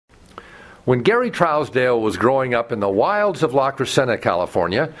When Gary Trousdale was growing up in the wilds of La Crescenta,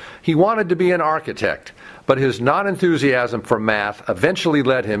 California, he wanted to be an architect, but his non-enthusiasm for math eventually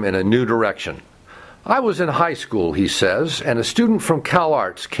led him in a new direction. "I was in high school," he says, "and a student from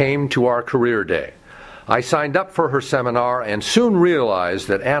CalArts came to our career day. I signed up for her seminar and soon realized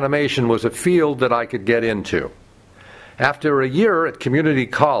that animation was a field that I could get into." After a year at community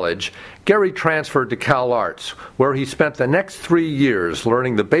college, Gary transferred to CalArts, where he spent the next 3 years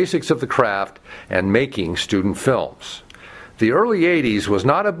learning the basics of the craft and making student films. The early 80s was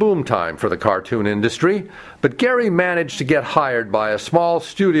not a boom time for the cartoon industry, but Gary managed to get hired by a small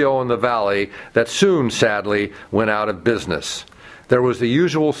studio in the Valley that soon, sadly, went out of business. There was the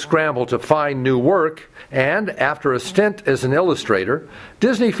usual scramble to find new work, and after a stint as an illustrator,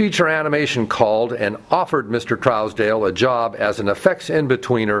 Disney Feature Animation called and offered Mr. Trousdale a job as an effects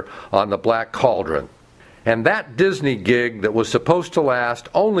in-betweener on The Black Cauldron. And that Disney gig that was supposed to last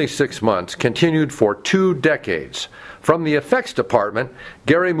only 6 months continued for 2 decades. From the effects department,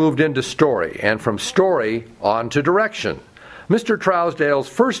 Gary moved into story, and from story on to direction. Mr. Trousdale's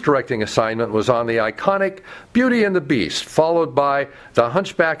first directing assignment was on the iconic Beauty and the Beast, followed by The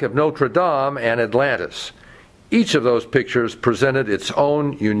Hunchback of Notre Dame and Atlantis. Each of those pictures presented its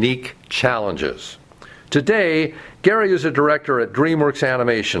own unique challenges. Today, Gary is a director at DreamWorks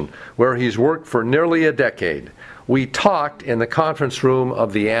Animation, where he's worked for nearly a decade. We talked in the conference room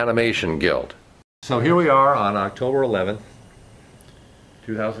of the Animation Guild. So here we are on October 11th,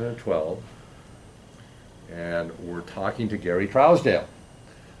 2012. And we're talking to Gary Trousdale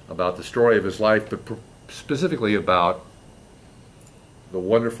about the story of his life, but specifically about the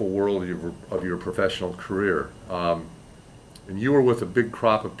wonderful world of your professional career. And you were with a big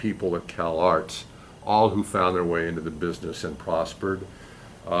crop of people at CalArts, all who found their way into the business and prospered.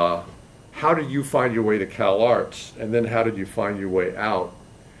 How did you find your way to CalArts, and then how did you find your way out?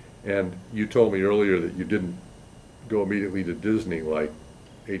 And you told me earlier that you didn't go immediately to Disney like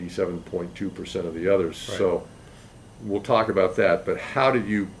 87.2% of the others. Right. So we'll talk about that, but how did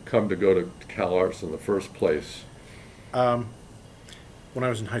you come to go to CalArts in the first place? When I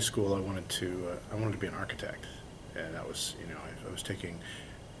was in high school, I wanted to be an architect, and that was, I was taking,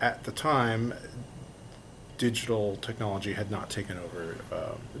 at the time, digital technology had not taken over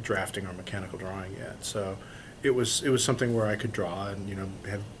drafting or mechanical drawing yet, so it was something where I could draw and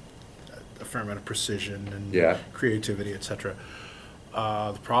have a fair amount of precision and creativity, etc.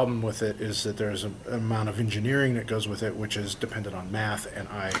 The problem with it is that there's an amount of engineering that goes with it, which is dependent on math, and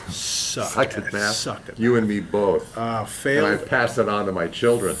I sucked at math. You and me both. Failed. And I've passed it on to my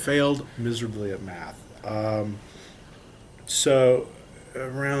children. Failed miserably at math. So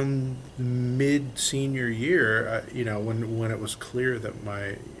around mid-senior year, when it was clear that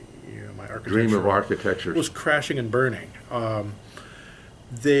my architecture dream of architecture was crashing and burning.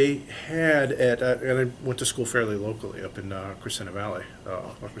 They had and I went to school fairly locally up in Crescenta Valley,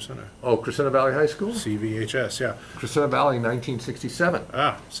 La Crescenta. Oh, Crescenta Valley High School? CVHS, yeah. Crescenta Valley, 1967.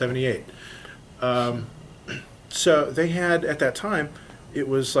 78. So they had, at that time, it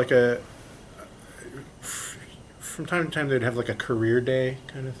was like from time to time they'd have like a career day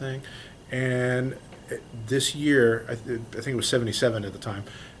kind of thing. And this year, I think it was 77 at the time,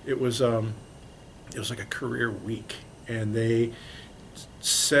 it was like a career week. And they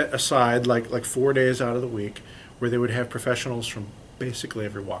set aside like 4 days out of the week where they would have professionals from basically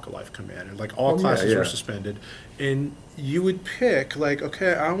every walk of life come in, and like all classes were suspended, and you would pick like,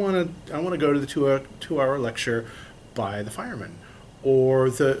 okay, I want to go to the two-hour lecture by the fireman or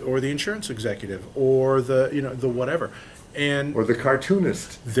the insurance executive or the whatever, and or the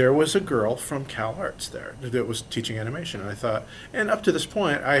cartoonist. There was a girl from CalArts there that was teaching animation, and I thought, and up to this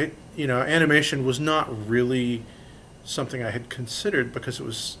point animation was not really something I had considered, because it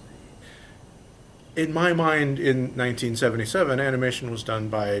was, in my mind, in 1977, animation was done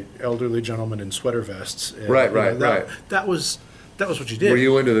by elderly gentlemen in sweater vests. And, right. That was what you did. Were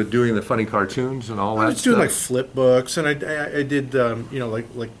you into doing the funny cartoons and all that stuff? I was doing like flip books, and I did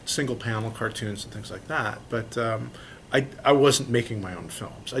like single panel cartoons and things like that. But I wasn't making my own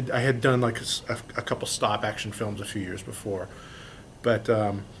films. I had done like a couple stop action films a few years before, but.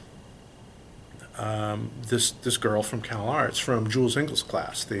 This girl from CalArts, from Jules Engel's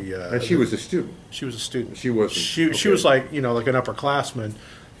class, and she was a student. She was a student. She wasn't. She was like like an upperclassman.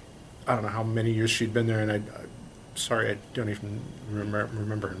 I don't know how many years she'd been there, and sorry, I don't even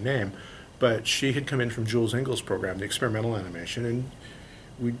remember her name, but she had come in from Jules Engel's program, the experimental animation, and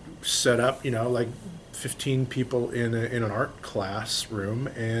we set up like 15 people in an art classroom,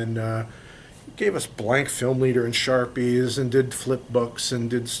 and gave us blank film leader and Sharpies and did flip books and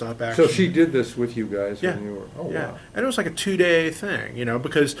did stop action. So she did this with you guys Yeah. when you were, oh Yeah, wow. and it was like a 2-day thing, you know,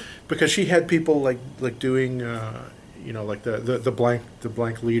 because she had people like doing, you know, like the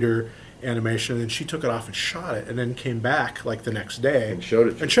blank leader animation, and she took it off and shot it, and then came back like the next day And showed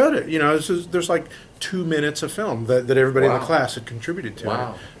it to you. and showed it. You know, there's like 2 minutes of film that everybody in Wow. the class had contributed to.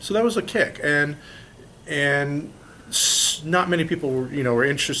 Wow. It. So that was a kick, and not many people were, you know, were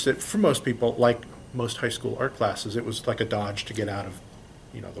interested. For most people, like most high school art classes, it was like a dodge to get out of,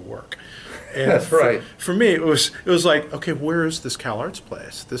 you know, the work. And That's right. For me, it was like, okay, where is this Cal Arts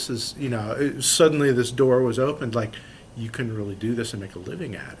place? This is, you know, suddenly this door was opened. Like, you can really do this and make a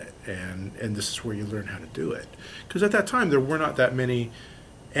living at it, and this is where you learn how to do it. Because at that time, there were not that many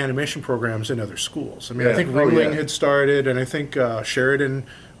animation programs in other schools. I mean, Yeah. I think Oh, Ringling yeah. had started, and I think Sheridan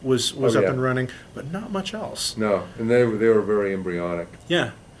was Oh, up yeah. and running, but not much else. No, and they were very embryonic.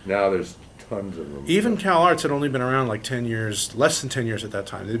 Yeah. Now there's tons of them. Even Cal Arts had only been around like 10 years, less than 10 years at that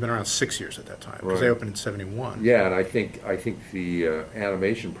time. They'd been around 6 years at that time, because they Right. opened in 71. Yeah, and I think the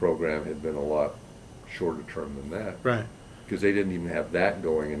animation program had been a lot shorter term than that, Right, because they didn't even have that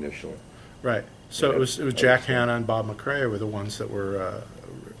going initially. right. So Yeah. it was Jack Hanna and Bob McRae were the ones that were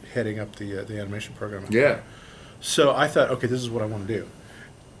heading up the animation program. Yeah. So I thought, okay, this is what I want to do.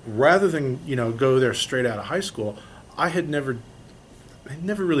 Rather than, you know, go there straight out of high school, I'd never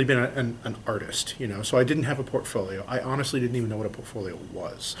really been an artist, you know, so I didn't have a portfolio. I honestly didn't even know what a portfolio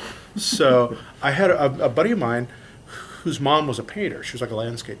was. So I had a buddy of mine whose mom was a painter. She was like a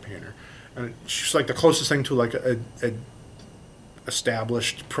landscape painter. And she was like the closest thing to like a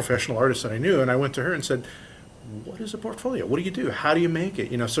established professional artist that I knew. And I went to her and said, what is a portfolio? What do you do? How do you make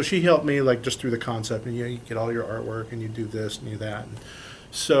it? You know, so she helped me like just through the concept, and you know, you get all your artwork and you do this and you do that. And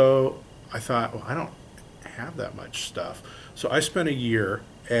so I thought, well, I don't have that much stuff. So I spent a year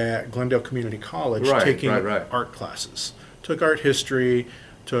at Glendale Community College Right, taking right. art classes. Took art history,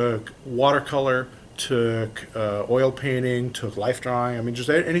 took watercolor, took oil painting, took life drawing. I mean, just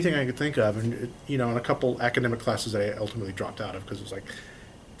anything I could think of, and you know, and a couple academic classes that I ultimately dropped out of because it was like,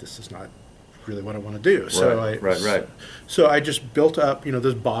 this is not really what I want to do. So Right. So I just built up, you know,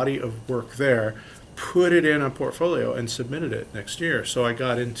 this body of work there, put it in a portfolio, and submitted it next year. So I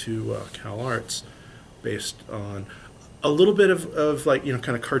got into Cal Arts based on a little bit of like, you know,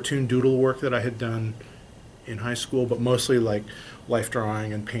 kind of cartoon doodle work that I had done in high school, but mostly like life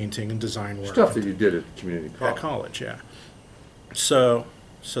drawing and painting and design work. Stuff that you did at community college. At college, yeah. So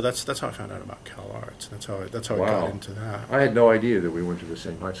that's how I found out about Cal Arts. That's how I Wow. got into that. I had no idea that we went to the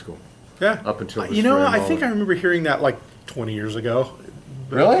same high school. Yeah. Up until this you know, very I think I moment. remember hearing that like 20 years ago.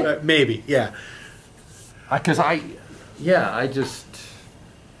 Really? Maybe, yeah. Because I just.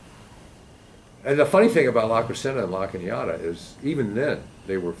 And the funny thing about La Crescenta and La Cañada is, even then,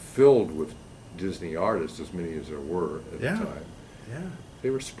 they were filled with Disney artists, as many as there were at Yeah. the time. Yeah. They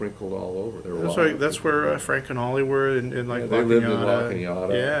were sprinkled all over. There were That's a lot right. of That's people. where Frank and Ollie were in like Yeah, they lived in La Cañada.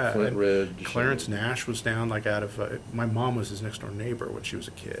 Cañada, Yeah, Flint and Ridge. Clarence Nash was down like out of. My mom was his next door neighbor when she was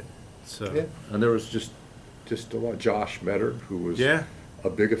a kid. So Yeah, and there was just a lot. Josh Metter, who was yeah, a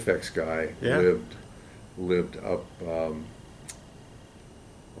big effects guy, Yeah. lived up a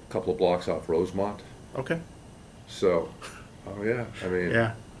couple of blocks off Rosemont. okay, So, oh yeah, I mean,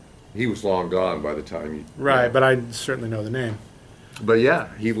 yeah, he was long gone by the time you. right. But I certainly know the name. But yeah,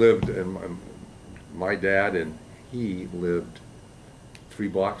 he lived, and my dad and he lived 3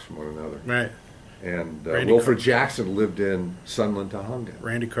 blocks from one another. Right. And Randy Wilfred Cart- Jackson lived in Sunland, Tahunga.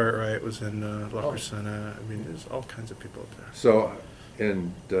 Randy Cartwright was in La Oh. Crescenta. I mean, there's all kinds of people up there. So,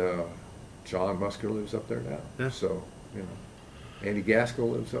 and John Musker lives up there now. Yeah. So, you know, Andy Gaskell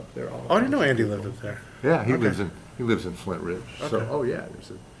lives up there. Oh, I didn't know Andy lived up there. Yeah, he Okay. lives in Flint Ridge. So, Okay. oh yeah,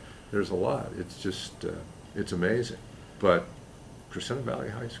 there's a lot. It's just it's amazing. But Crescenta Valley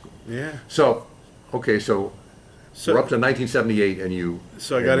High School. Yeah. So, okay, so we're up to 1978, and you.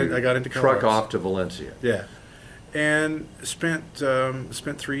 So I got and I got into Cal truck Arts. off to Valencia. Yeah, and spent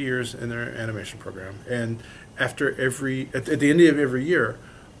 3 years in their animation program. And at the end of every year,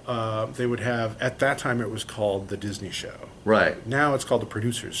 they would have, at that time it was called the Disney Show. Right. Now it's called the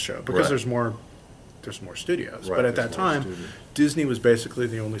Producers Show because Right. there's more studios. Right, But at there's that more time, studios. Disney was basically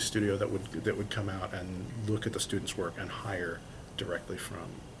the only studio that would come out and look at the students' work and hire directly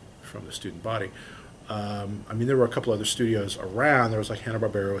from the student body. I mean, there were a couple other studios around. There was like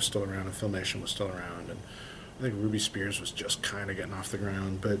Hanna-Barbera was still around, and Filmation was still around, and I think Ruby Spears was just kind of getting off the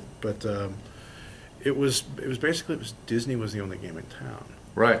ground. But it was basically Disney was the only game in town.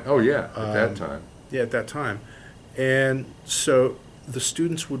 Right. Oh yeah. At that time. Yeah, at that time, and so the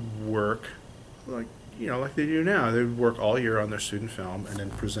students would work like they do now. They would work all year on their student film and then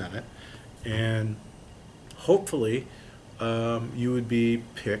present it, and hopefully you would be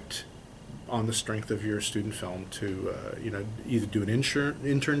picked on the strength of your student film to either do an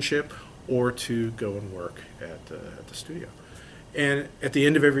internship or to go and work at the studio. And at the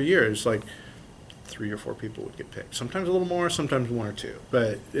end of every year, it's like 3 or 4 people would get picked. Sometimes a little more, sometimes 1 or 2,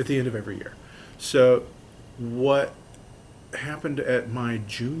 but at the end of every year. So what happened at my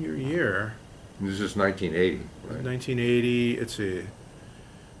junior year? This is 1980, right? 1980, it's a...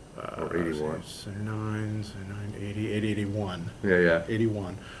 or 81. 79, 80, 81. Yeah.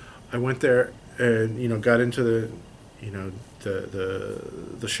 81. I went there and, got into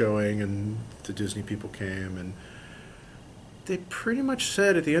the showing, and the Disney people came, and they pretty much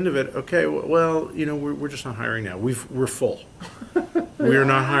said at the end of it, okay, well, we're just not hiring now. We're full. We're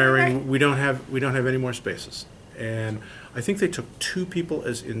not hiring. We don't have any more spaces. And I think they took 2 people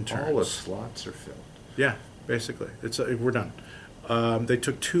as interns. All the slots are filled. Yeah, basically. We're done. They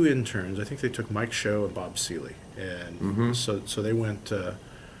took 2 interns. I think they took Mike Show and Bob Seeley, and so they went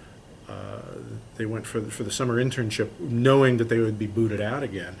for the summer internship, knowing that they would be booted out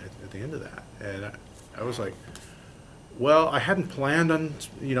again at the end of that. And I was like, well, I hadn't planned on,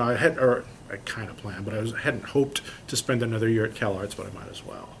 I kind of planned, but I hadn't hoped to spend another year at CalArts, but I might as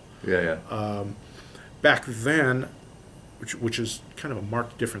well. Yeah. Back then, which is kind of a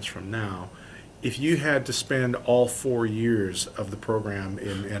marked difference from now, if you had to spend all 4 years of the program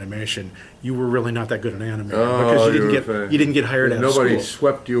in animation, you were really not that good an animator, because you didn't get hired out of school. Nobody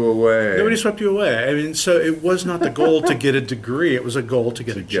swept you away. Nobody swept you away. I mean, so it was not the goal to get a degree; it was a goal to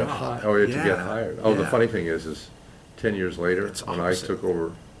get a job. To get hired. Oh, the Yeah. funny thing is 10 years later, when I took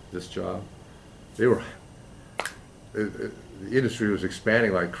over this job, the industry was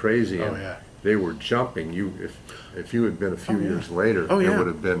expanding like crazy. Oh, and yeah. They were jumping. If you had been a few years later, Oh, yeah. it would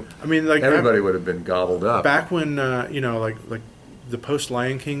have been. I mean, like everybody would have been gobbled up. back when like the post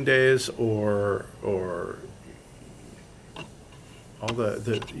Lion King days, or all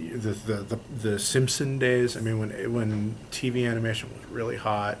the Simpson days. I mean, when TV animation was really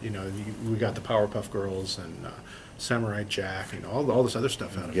hot, we got the Powerpuff Girls and Samurai Jack, all this other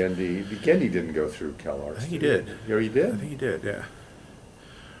stuff out of it. Gendy didn't go through CalArts. I think he did. Oh, he did? I think he did. Yeah.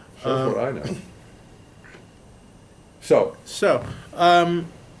 That's what I know. So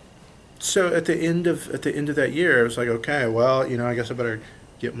at the end of that year, I was like, okay, well, I guess I better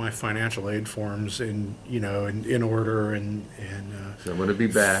get my financial aid forms in order, and So I'm going to be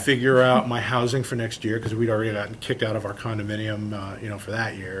back. figure out my housing for next year, because we'd already gotten kicked out of our condominium, for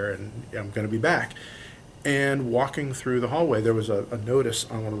that year, and I'm going to be back. And walking through the hallway, there was a notice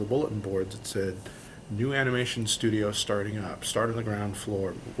on one of the bulletin boards that said, "New animation studio starting up. Start on the ground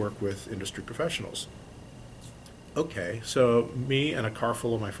floor. Work with industry professionals." Okay, so me and a car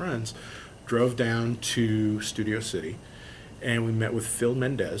full of my friends drove down to Studio City, and we met with Phil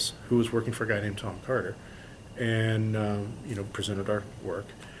Mendez, who was working for a guy named Tom Carter, and presented our work,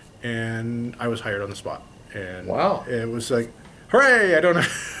 and I was hired on the spot. And Wow. it was like, hooray! I don't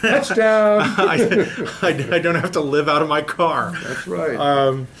Touchdown! I don't have to live out of my car. That's right.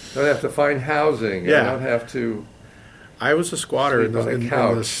 Don't have to find housing. Yeah. I don't have to. I was a squatter in Sleep on a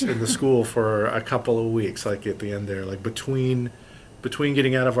couch. the school for a couple of weeks, like at the end there, like between getting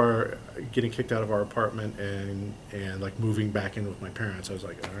kicked out of our apartment and like moving back in with my parents. I was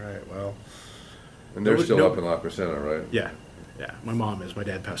like, all right, well. And they're still up in La Crescenta, right? Yeah. My mom is. My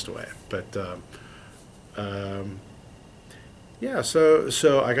dad passed away, but yeah.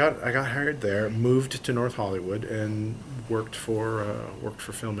 So I got hired there, moved to North Hollywood, and worked for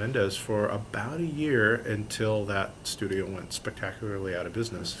Phil Mendez for about a year until that studio went spectacularly out of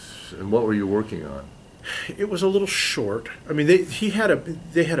business. And what were you working on? It was a little short. I mean, they had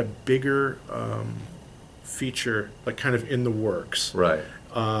a bigger feature, like kind of in the works, Right.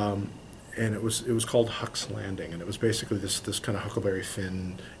 and it was called Huck's Landing, and it was basically this kind of Huckleberry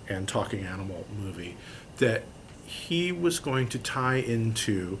Finn and talking animal movie that he was going to tie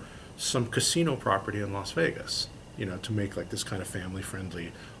into some casino property in Las Vegas, to make like this kind of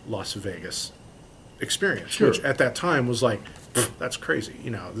family-friendly Las Vegas experience, Sure. which at that time was like, that's crazy.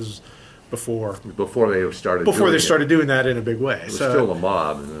 This is before they started. doing that in a big way. It was still a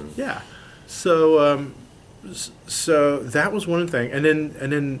mob. And then, yeah. So that was one thing, and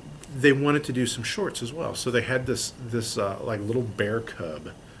then they wanted to do some shorts as well. So they had this like little bear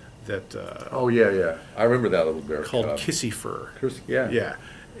cub that. Oh yeah. I remember that little bear called cub. Kissy Fur. Yeah. Yeah.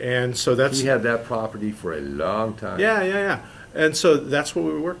 And so He had that property for a long time. Yeah. And so that's what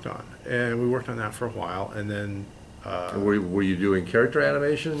we worked on, and we worked on that for a while, and then. And were you doing character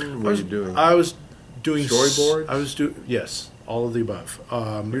animation? I was doing storyboards? Yes, all of the above.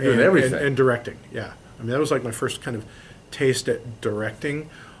 You're doing everything. And directing. Yeah, I mean that was like my first kind of taste at directing.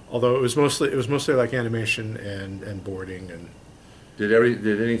 Although it was mostly like animation and boarding and.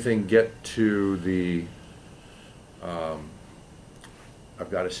 Did anything get to the I've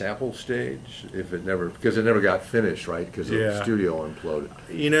got a sample stage? If it never, because it never got finished, right? Because the studio imploded.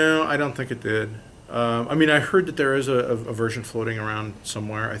 You know, I don't think it did. I mean, I heard that there is a version floating around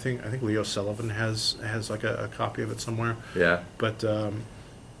somewhere. I think Leo Sullivan has like a copy of it somewhere. Yeah. But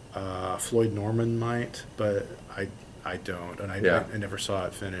Floyd Norman might, but I don't, and I never saw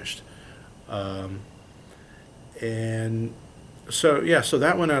it finished. And so so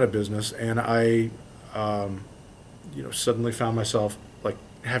that went out of business, and I suddenly found myself like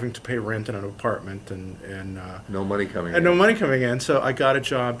having to pay rent in an apartment and no money coming in. And no money coming in. So I got a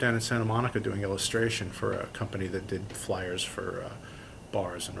job down in Santa Monica doing illustration for a company that did flyers for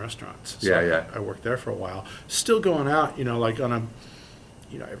bars and restaurants. So I worked there for a while. Still going out, like on a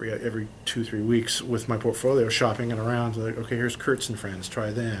every 2-3 weeks with my portfolio, shopping it around. Like, okay, here's Kurtz and Friends,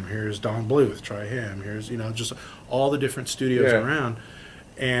 try them. Here's Don Bluth, try him. Here's just all the different studios around,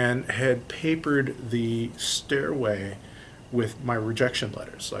 and had papered the stairway with my rejection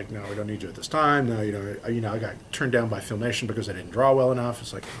letters. Like, no, we don't need you at this time. No, I got turned down by Filmation because I didn't draw well enough.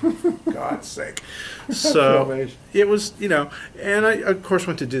 It's like, for God's sake. So it was, and I, of course,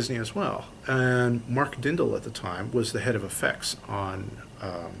 went to Disney as well. And Mark Dindal at the time was the head of effects on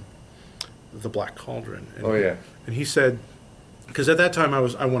The Black Cauldron. And, and he said, because at that time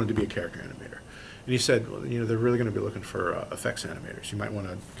I wanted to be a character animator. And he said, well, they're really going to be looking for effects animators. You might want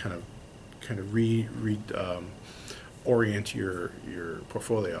to kind of orient your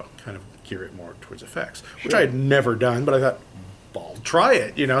portfolio, kind of gear it more towards effects, which I had never done, but I thought, I'll try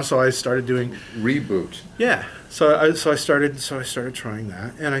it, So I started doing reboot. Yeah, so I started trying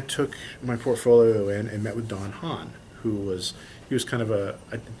that, and I took my portfolio in and met with Don Hahn, he was kind of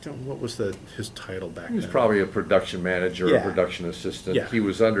I don't know, what was his title back then? He was probably a production manager or a production assistant. Yeah. He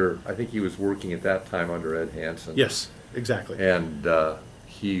was I think he was working at that time under Ed Hansen. Yes, exactly. And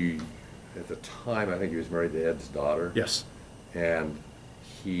he, at the time, I think he was married to Ed's daughter. Yes. And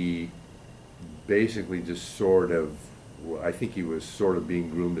he basically just sort of, I think he was sort of being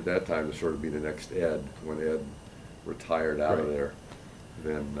groomed at that time to sort of be the next Ed. When Ed retired out of there,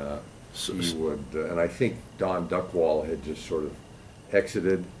 then he would, and I think Don Duckwall had just sort of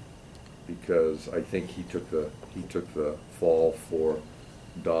exited, because I think he took the fall for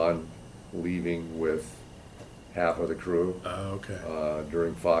Don leaving with half of the crew. Oh, okay.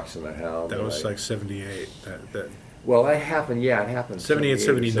 During Fox and the Hound. That was like 78. Well, that happened. Yeah, it happened. 78,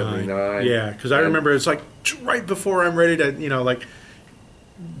 79. Yeah, because I remember it's like right before I'm ready to, like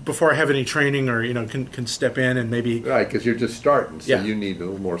before I have any training or can step in and maybe. Right, because you're just starting, so you need a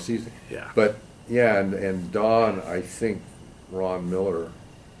little more seasoning. Yeah. But and Don, I think Ron Miller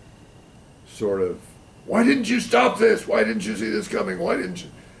sort of, why didn't you stop this? Why didn't you see this coming? Why didn't you?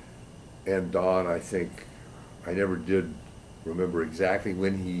 And Don, I think, I never did remember exactly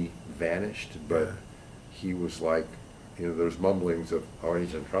when he vanished, but he was like, there's mumblings of, oh,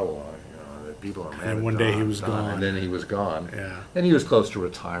 he's in trouble, that people are mad. And one day he was gone. And then he was gone. Yeah. And he was close to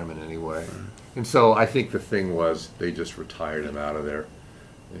retirement anyway. Right. And so I think the thing was, they just retired him out of there.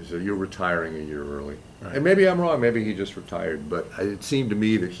 They said, you're retiring a year early. Right. And maybe I'm wrong, maybe he just retired, but it seemed to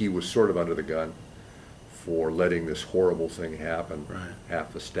me that he was sort of under the gun for letting this horrible thing happen. Right.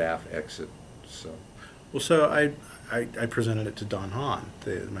 Half the staff exit. So. Well, so I presented it to Don Hahn,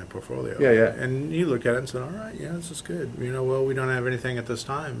 my portfolio. Yeah. And he looked at it and said, all right, this is good. Well, we don't have anything at this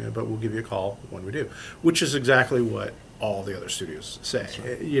time, but we'll give you a call when we do. Which is exactly what all the other studios say.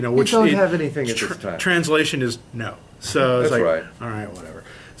 Right. Which don't have anything at this time. Translation is no. So it's that's like, right. All right, whatever.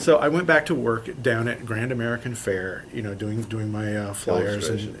 So I went back to work down at Grand American Fair, doing my flyers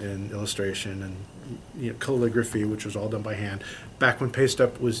and illustration and calligraphy, which was all done by hand. Back when Paste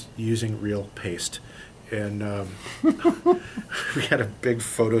Up was using real paste. And we had a big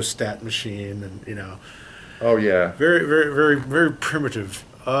photostat machine, and oh yeah, very, very, very, very primitive.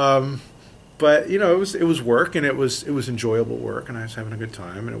 But it was work, and it was enjoyable work, and I was having a good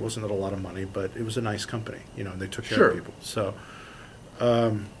time, and it wasn't a lot of money, but it was a nice company, and they took care of people. So,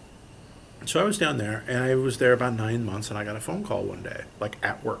 so I was down there, and I was there about 9 months, and I got a phone call one day, like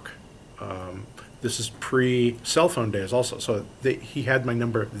at work. This is pre-cell phone days, also, so he had my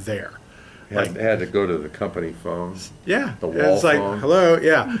number there. Had to go to the company phones. Yeah, the wall it's like, phone. Hello,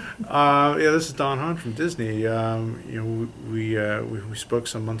 yeah, this is Don Hahn from Disney. We spoke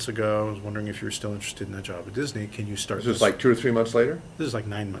some months ago. I was wondering if you were still interested in that job at Disney. Can you start? This is like 2 or 3 months later. This is like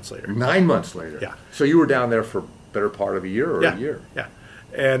 9 months later. 9 months later. Yeah. So you were down there for better part of a year or a year. Yeah,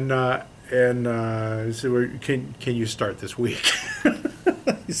 and so can you start this week?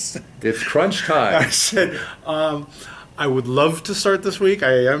 It's crunch time. I said. I would love to start this week.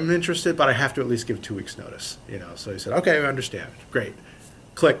 I am interested, but I have to at least give 2 weeks notice. So he said, okay, I understand. Great.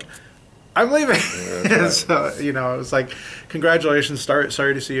 Click. I'm leaving. Yeah, right. So, it was like, congratulations.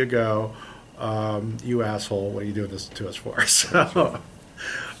 Sorry to see you go. You asshole. What are you doing this to us for? So,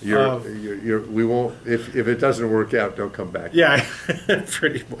 we won't, if it doesn't work out, don't come back. Yeah,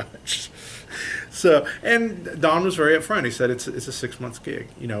 pretty much. So, and Don was very upfront. He said it's a 6-month gig.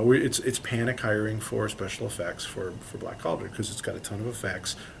 It's panic hiring for special effects for Black Cauldron because it's got a ton of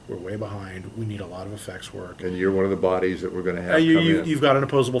effects. We're way behind. We need a lot of effects work. And you're one of the bodies that we're going to have come in. You've got an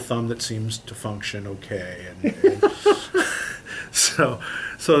opposable thumb that seems to function okay. And so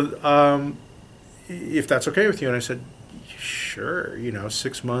if that's okay with you, and I said, sure.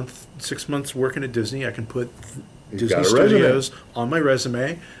 6 months working at Disney, I can put Disney Studios on my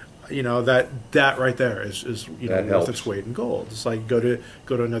resume. That right there is worth its weight in gold. It's like go to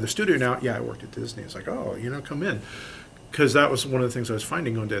another studio now. Yeah, I worked at Disney. It's like, oh, come in, because that was one of the things I was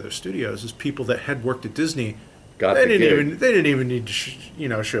finding going to other studios is people that had worked at Disney. They didn't even need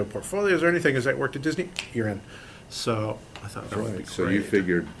to show portfolios or anything. As I worked at Disney, you're in. So I thought that would be great. So you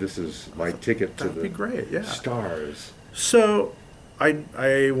figured this is my ticket to the great, yeah. stars. So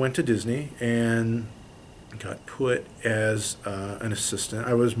I went to Disney and got put as an assistant.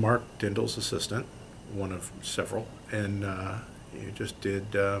 I was Mark Dindal's assistant, one of several, and just did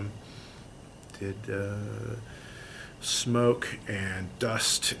smoke and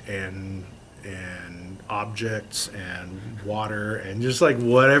dust and objects and water and just like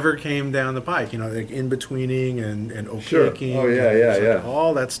whatever came down the pike, like in betweening and opaquing. Sure. Oh yeah.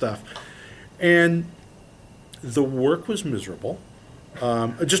 All that stuff, and the work was miserable.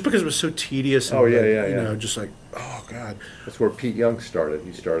 Just because it was so tedious. And, just like, oh God. That's where Pete Young started.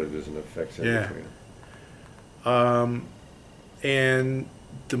 He started as an effects engineer. And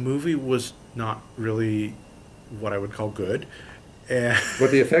the movie was not really what I would call good. But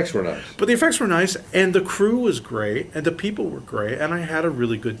the effects were nice. And the crew was great, and the people were great, and I had a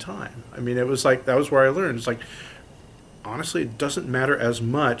really good time. I mean, it was like, that was where I learned. It's like, honestly, it doesn't matter as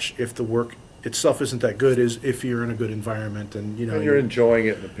much if the work itself isn't that good as if you're in a good environment and you're enjoying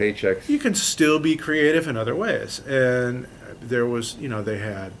it and the paychecks. You can still be creative in other ways. And there was, they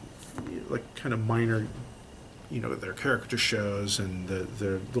had like kind of minor, their caricature shows and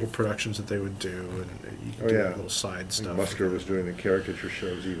the little productions that they would do, and you could do little side stuff. Musker was doing the caricature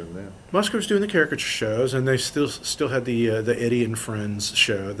shows even then. Musker was doing the caricature shows, and they still had the Eddie and Friends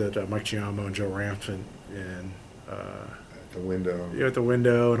show that Mike Giammo and Joe Ranft and the window. At the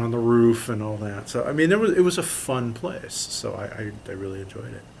window and on the roof and all that. So I mean, it was a fun place. So I really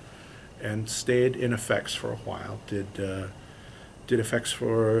enjoyed it, and stayed in effects for a while. Did effects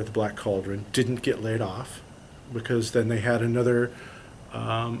for the Black Cauldron. Didn't get laid off, because then they had another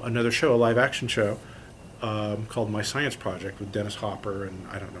show, a live action show, called My Science Project with Dennis Hopper and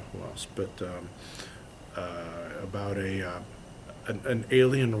I don't know who else, but about an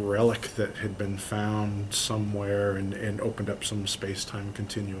alien relic that had been found somewhere and opened up some space-time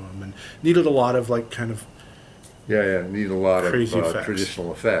continuum and needed a lot of needed a lot of effects.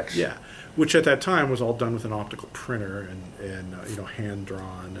 Traditional effects. Yeah, which at that time was all done with an optical printer and hand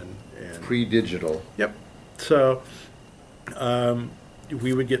drawn and pre-digital. Yep. So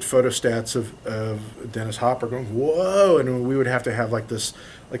we would get photostats of Dennis Hopper going, whoa, and we would have to have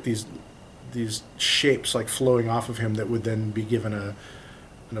these shapes flowing off of him that would then be given an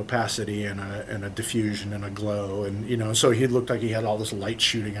opacity and a diffusion and a glow, and so he looked like he had all this light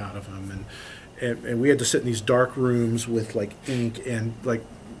shooting out of him, and we had to sit in these dark rooms with ink and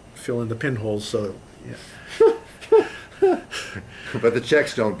fill in the pinholes. So yeah. But the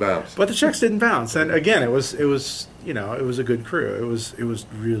checks don't bounce. But the checks didn't bounce, and again, it was a good crew. It was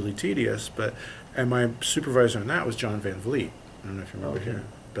really tedious, and my supervisor on that was John Van Vliet. I don't know if you remember him,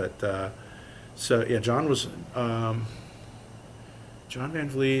 but. So yeah, John was John Van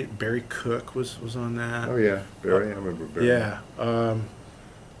Vliet. Barry Cook was on that. Oh yeah, Barry. I remember Barry. Yeah.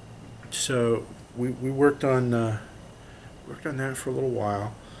 So we worked on that for a little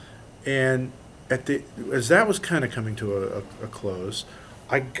while, and as that was kind of coming to a close,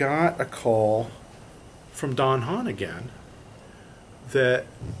 I got a call from Don Hahn again. That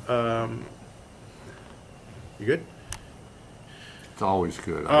you good? It's always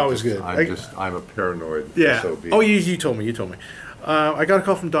good. Always good. I'm a paranoid. Yeah. SOB. Oh, you told me. I got a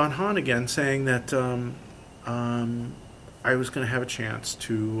call from Don Hahn again saying that I was going to have a chance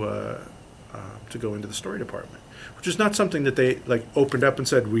to go into the story department, which is not something that they opened up and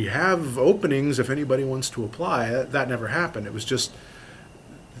said, we have openings if anybody wants to apply. That never happened. It was just,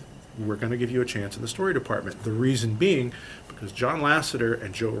 we're going to give you a chance in the story department. The reason being because John Lasseter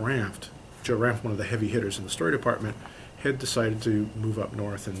and Joe Ranft, one of the heavy hitters in the story department, had decided to move up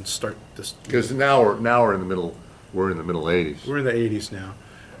north and start this. Because now we're in the middle. We're in the middle 80s. We're in the 80s now.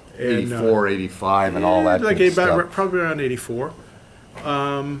 And, 84, 85, and all that like good stuff. probably around 84.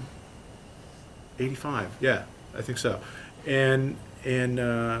 85, yeah, I think so. And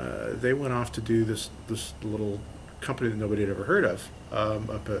they went off to do this little company that nobody had ever heard of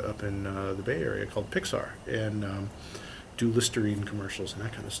up in the Bay Area called Pixar, and do Listerine commercials and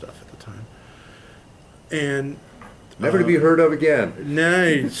that kind of stuff at the time. And never to be heard of again.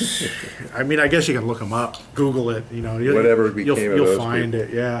 Nice. I mean, I guess you can look them up, Google it. You know, whatever became of you'll those find people.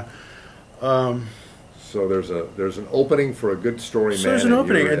 it. Yeah. So there's an opening for a good story man. So there's an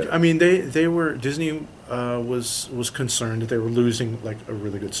opening. And, I mean, they were Disney was concerned that they were losing like a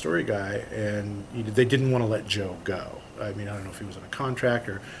really good story guy, and they didn't want to let Joe go. I mean, I don't know if he was on a contract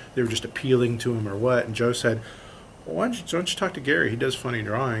or they were just appealing to him or what. And Joe said, well, why don't you talk to Gary? He does funny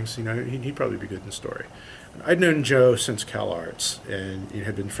drawings. You know, he'd probably be good in the story. I'd known Joe since Cal Arts, and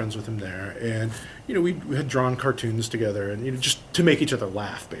had been friends with him there. And we had drawn cartoons together, and just to make each other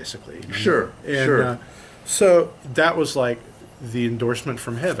laugh, basically. Sure, and, sure. So that was like the endorsement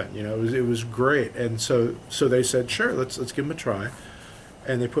from heaven. It was great. And so they said, sure, let's give him a try.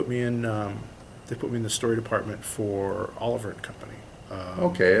 And they put me in the story department for Oliver and Company.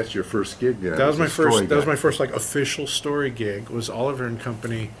 Okay, that's your first gig. Yeah, that was my first. That was my first like official story gig. Was Oliver and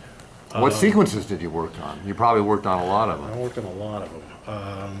Company. What sequences did you work on? You probably worked on a lot of them. I worked on a lot of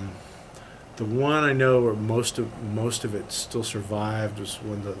them. The one I know where most of it still survived was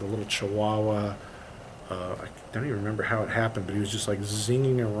when the little Chihuahua. I don't even remember how it happened, but he was just like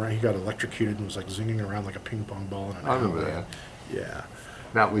zinging around. He got electrocuted and was like zinging around like a ping pong ball in an I remember alley. that. Yeah.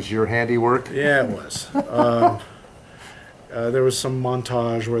 That was your handiwork? Yeah, it was. There was some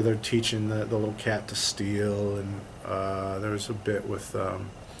montage where they're teaching the little cat to steal, and there was a bit with, oh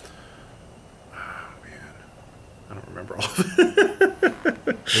man, I don't remember all of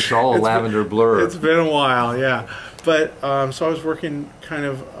it. It's all a lavender blur. It's been a while, yeah. But so I was working kind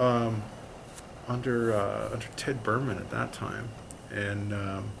of under Ted Berman at that time, and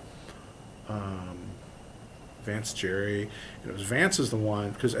Vance Jerry. And it was Vance is the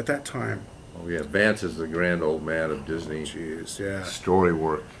one, because at that time. Oh yeah, Vance is the grand old man of Disney. Jeez, yeah. Story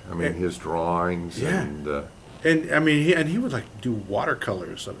work. I mean, his drawings. Yeah. And I mean, he would like do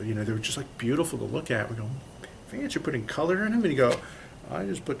watercolors of it. They were just like beautiful to look at. We go, Vance, you're putting color in him, and you go, I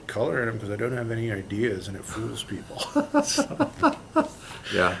just put color in him because I don't have any ideas, and it fools people.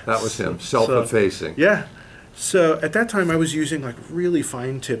 Yeah, that was him, self-effacing. Yeah. So at that time, I was using like really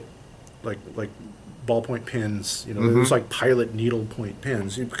fine tip, like ballpoint pens. It was like pilot needle point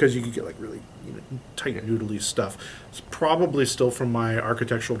pens, because you could get like really tight noodly stuff. It's probably still from my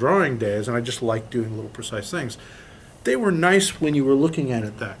architectural drawing days, and I just like doing little precise things. They were nice when you were looking at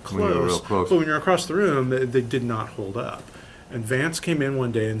it that close, when you were real close. But when you're across the room, they did not hold up. And Vance came in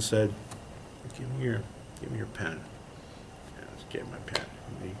one day and said, "Give me your pen." And I gave him my pen.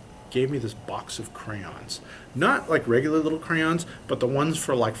 And he gave me this box of crayons, not like regular little crayons, but the ones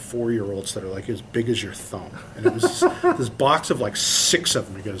for like 4-year-olds that are like as big as your thumb. And it was this box of like 6 of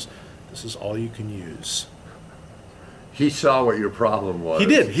them. He goes, "This is all you can use." He saw what your problem was. He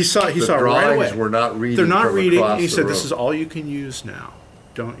did. He saw it right away. The drawings were not reading. They're not reading. Across He said, the "This room. is all you can use now.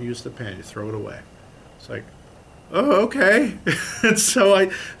 Don't use the pen. You throw it away." It's like, oh, okay. And so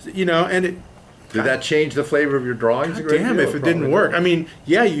and it. Did that change the flavor of your drawings? God damn, if it didn't work. I mean,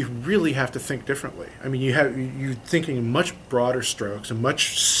 yeah, you really have to think differently. I mean, you're thinking in much broader strokes and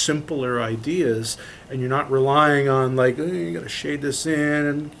much simpler ideas, and you're not relying on like, oh, you got to shade this in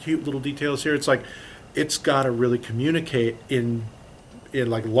and cute little details here. It's like, it's got to really communicate in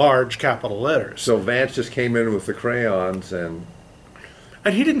like large capital letters. So Vance just came in with the crayons and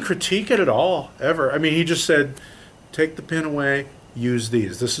he didn't critique it at all, ever. I mean, he just said, take the pen away, use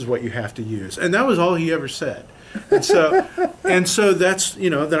these. This is what you have to use. And that was all he ever said. And so that's,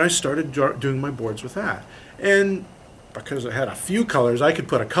 then I started doing my boards with that. And because I had a few colors, I could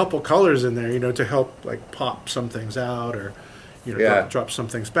put a couple colors in there, to help like pop some things out or, drop some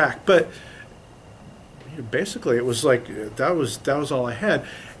things back. But basically it was like, that was all I had.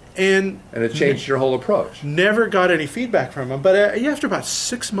 And it changed your whole approach. Never got any feedback from him. But after about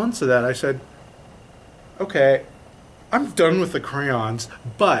 6 months of that, I said, okay, I'm done with the crayons,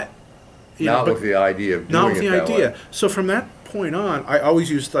 but not with the idea of doing it that way. So from that point on, I always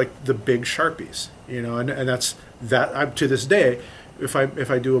used like the big Sharpies, and that's that. To this day, if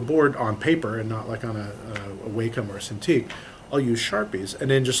I do a board on paper and not like on a Wacom or a Cintiq, I'll use Sharpies and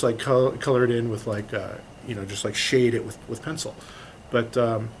then just like color it in with like just like shade it with pencil. But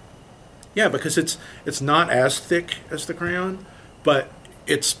yeah, because it's not as thick as the crayon, but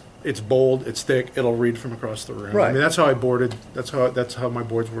it's It's bold, it's thick, it'll read from across the room. Right. I mean, that's how I boarded. That's how my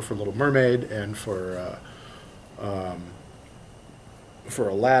boards were for Little Mermaid and for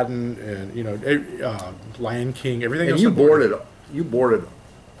Aladdin and Lion King. Everything. And else you boarded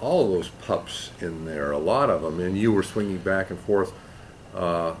all of those pups in there, a lot of them, and you were swinging back and forth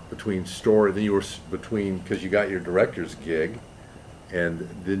between story. Then you were between, because you got your director's gig, and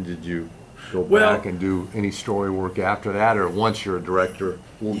then did you go back and do any story work after that, or once you're a director?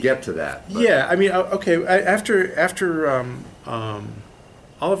 We'll get to that. But. Yeah, I mean, okay. After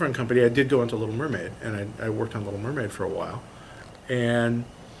Oliver and Company, I did go into Little Mermaid, and I worked on Little Mermaid for a while, and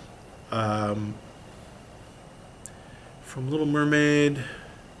from Little Mermaid.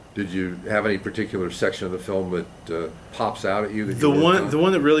 Did you have any particular section of the film that pops out at you? That the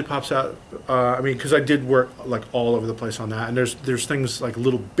one that really pops out. I mean, because I did work like all over the place on that, and there's things like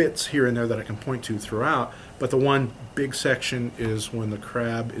little bits here and there that I can point to throughout. But the one big section is when the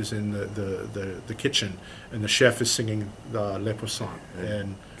crab is in the kitchen, and the chef is singing Le Poisson,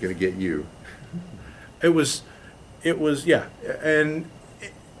 and gonna get you. It was yeah, and.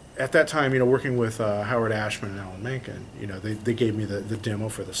 At that time, working with Howard Ashman and Alan Menken, they gave me the demo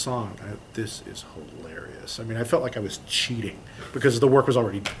for the song. This is hilarious. I mean, I felt like I was cheating because the work was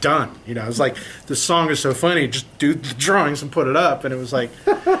already done. It was like, this song is so funny, just do the drawings and put it up. And it was like,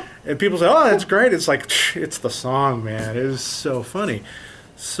 and people say, oh, that's great. It's like, it's the song, man. It was so funny.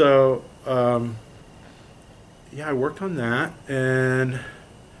 So, yeah, I worked on that. And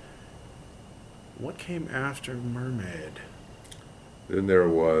what came after Mermaid? Then there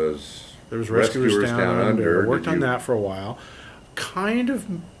was Rescuers Down Under. I worked on that for a while. Kind of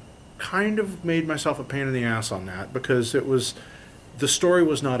made myself a pain in the ass on that because the story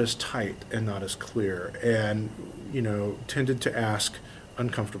was not as tight and not as clear, and tended to ask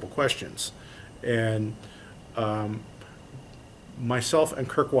uncomfortable questions, and myself and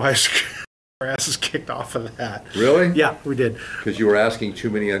Kirk Wise our asses kicked off of that. Really? Yeah, we did. Because you were asking too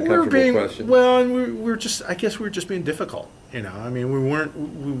many uncomfortable questions. Well, and we were just, I guess we were just being difficult. I mean, we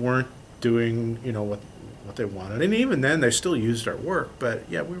weren't doing, what they wanted. And even then, they still used our work. But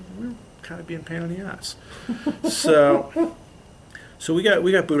yeah, we were kind of being a pain in the ass. So we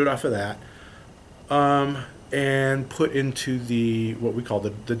got booted off of that, and put into what we call the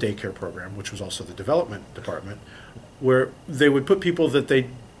daycare program, which was also the development department, where they would put people that they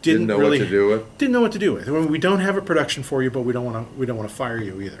didn't know what to do with. Didn't know what to do with. We don't have a production for you, but we don't want to fire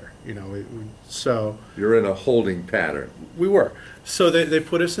you either. So you're in a holding pattern. We were. So they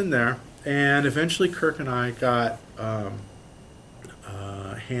put us in there, and eventually Kirk and I got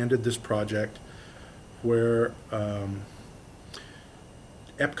handed this project where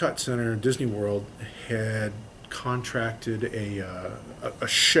Epcot Center, Disney World, had contracted a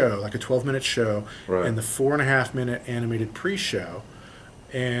show, like a 12-minute show, right, and the 4.5-minute animated pre-show.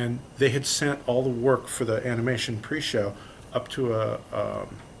 And they had sent all the work for the animation pre-show up to a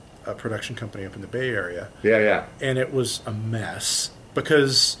production company up in the Bay Area. Yeah, yeah. And it was a mess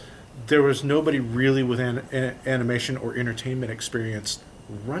because there was nobody really with animation or entertainment experience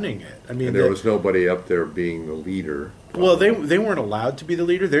running it. I mean, and there was nobody up there being the leader. Well, they weren't allowed to be the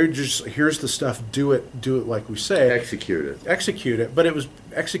leader. They're just, here's the stuff, do it like we say. Execute it. But it was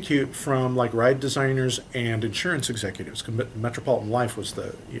execute from like ride designers and insurance executives. Metropolitan Life was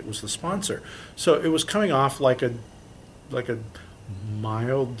the sponsor. So it was coming off like a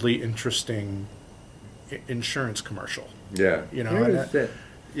mildly interesting insurance commercial. Yeah.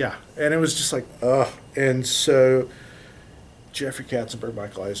 Yeah, and it was just like, ugh. And so Jeffrey Katzenberg,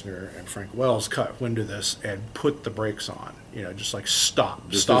 Michael Eisner, and Frank Wells caught wind of this and put the brakes on. Just like stop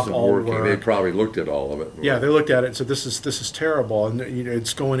all working. work. They probably looked at all of it. Yeah, they looked at it and said, "This is terrible, and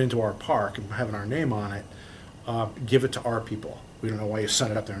it's going into our park and having our name on it. Give it to our people. We don't know why you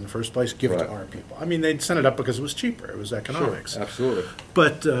sent it up there in the first place. Give it to our people." I mean, they'd sent it up because it was cheaper. It was economics. Sure, absolutely.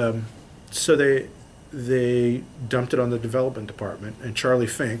 But so they dumped it on the development department, and Charlie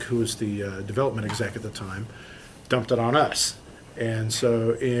Fink, who was the development exec at the time, dumped it on us. And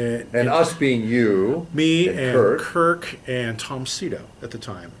so us being you, me and Kirk and Tom Cito at the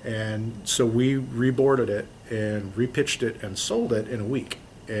time, and so we reboarded it and repitched it and sold it in a week,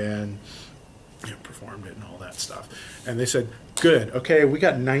 and performed it and all that stuff. And they said, "Good, okay, we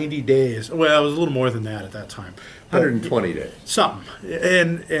got 90 days." Well, it was a little more than that at that time. 120 days. Something.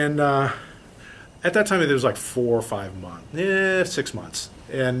 And at that time it was like 4 or 5 months, 6 months,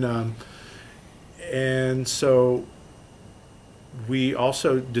 and so. We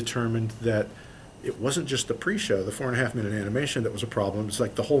also determined that it wasn't just the pre-show, the 4.5-minute animation that was a problem. It's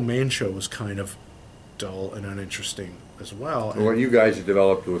like the whole main show was kind of dull and uninteresting as well. And what you guys had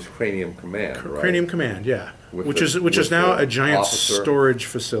developed was Cranium Command, right? Cranium Command, yeah, which is now a giant storage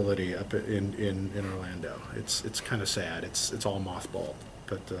facility up in Orlando. It's kind of sad. It's all mothballed,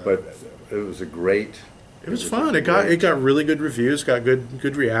 but it was a great. It was fun. It got really good reviews. Got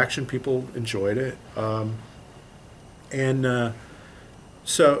good reaction. People enjoyed it.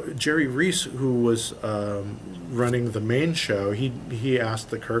 So Jerry Reese, who was running the main show, he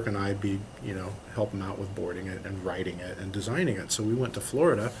asked that Kirk and I help him out with boarding it and writing it and designing it. So we went to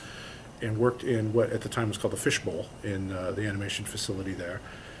Florida and worked in what at the time was called the Fishbowl in the animation facility there,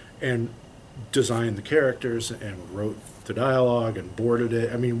 and designed the characters and wrote the dialogue and boarded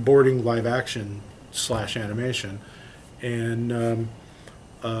it. I mean, boarding live action / animation, and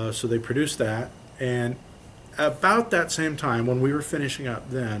so they produced that. And about that same time, when we were finishing up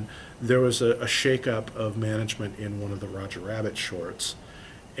then, there was a shakeup of management in one of the Roger Rabbit shorts,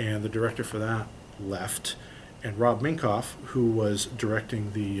 and the director for that left, and Rob Minkoff, who was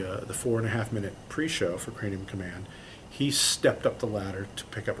directing the 4.5-minute pre-show for Cranium Command, he stepped up the ladder to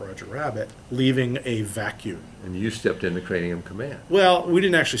pick up Roger Rabbit, leaving a vacuum. And you stepped into Cranium Command. Well, we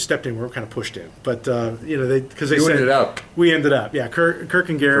didn't actually step in; we were kind of pushed in. But we ended up. Yeah, Kirk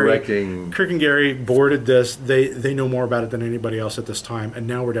and Gary directing. Kirk and Gary boarded this. They know more about it than anybody else at this time, and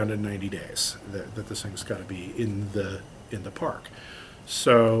now we're down to 90 days that this thing's got to be in the park.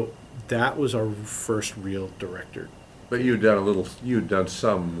 So that was our first real director. But you'd done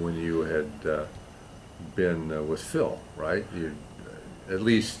some when you had been with Phil, right? You at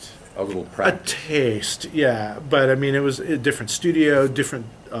least a little practice. A taste, yeah. But I mean, it was a different studio, different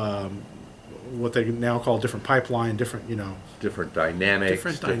what they now call different pipeline, different different dynamics.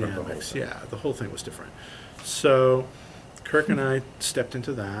 Different dynamics, yeah. The whole thing was different. So Kirk and I stepped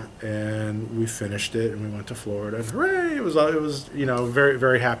into that, and we finished it, and we went to Florida, and hooray! It was a very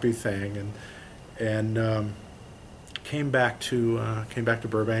very happy thing, and came back to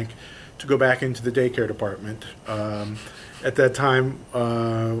Burbank to go back into the daycare department. At that time,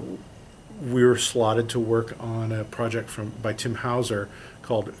 we were slotted to work on a project by Tim Hauser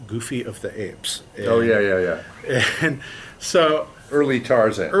called Goofy of the Apes. And, And so early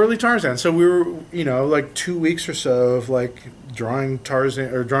Tarzan. So we were, like 2 weeks or so of like drawing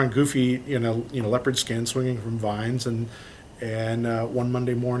Tarzan or drawing Goofy, leopard skin swinging from vines, and one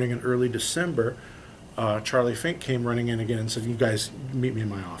Monday morning in early December, Charlie Fink came running in again and said, "You guys meet me in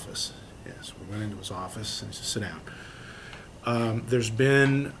my office." Yes, we went into his office and he said, "Sit down." There's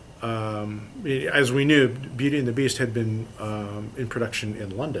been, as we knew, Beauty and the Beast had been in production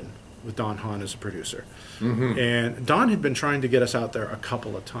in London with Don Hahn as a producer. Mm-hmm. And Don had been trying to get us out there a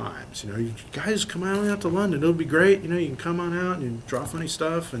couple of times. You guys come on out to London. It'll be great. You can come on out and you draw funny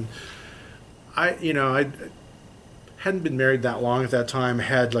stuff. And I hadn't been married that long at that time,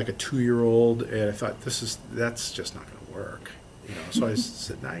 had like a 2-year-old, and I thought, that's just not going to work. So I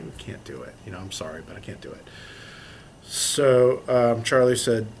said, "No, I can't do it. I'm sorry, but I can't do it." So Charlie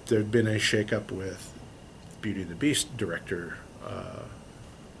said there'd been a shakeup with Beauty and the Beast director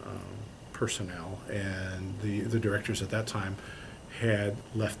personnel, and the directors at that time had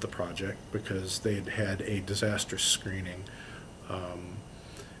left the project because they had had a disastrous screening,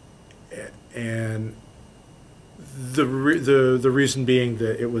 and the reason being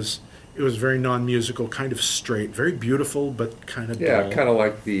that it was very non-musical, kind of straight, very beautiful, but kind of dull. Kind of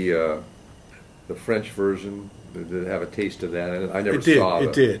like the French version. Did it have a taste of that? I never saw it.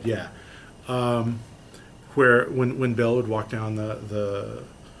 It did, yeah. Where when Belle would walk down the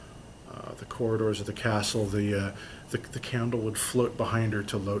corridors of the castle, the candle would float behind her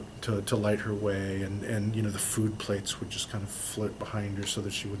to light her way, and the food plates would just kind of float behind her so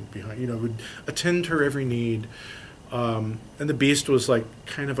that she wouldn't be would attend her every need. And the Beast was like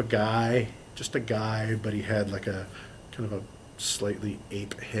kind of just a guy, but he had like a kind of a slightly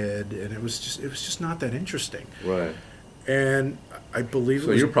ape head, and it was just not that interesting. Right. And I believe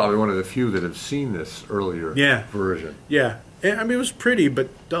so. You're probably one of the few that have seen this earlier version. Yeah. And, I mean, it was pretty but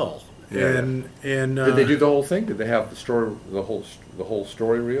dull. Yeah. And did they do the whole thing? Did they have the whole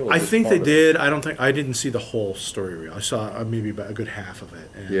story reel? I think they did. I didn't see the whole story reel. I saw maybe about a good half of it.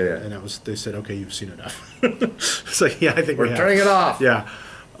 And, and that was, they said, "Okay, you've seen enough." It's like, yeah, I think we're turning it off. Yeah.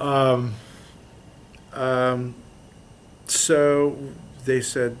 So they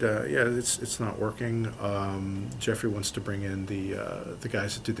said, "Yeah, it's not working." Jeffrey wants to bring in the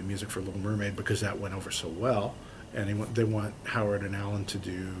guys that did the music for Little Mermaid because that went over so well. And they want Howard and Alan to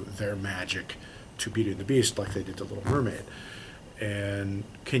do their magic to Beauty and the Beast like they did to Little Mermaid. And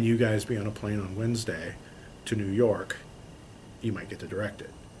can you guys be on a plane on Wednesday to New York? You might get to direct it.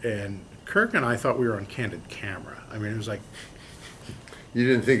 And Kirk and I thought we were on candid camera. I mean, it was like, You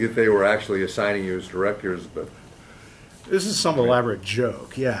didn't think that they were actually assigning you as directors, but This is some elaborate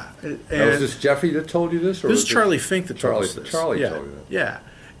joke, yeah. was this Jeffrey that told you this? Or this is was Charlie Fink that told us this. Charlie yeah. told you that. Yeah.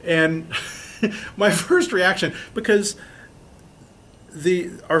 And my first reaction, because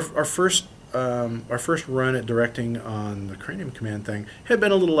our first run at directing on the Cranium Command thing had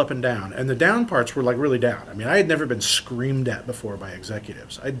been a little up and down, and the down parts were like really down. I mean, I had never been screamed at before by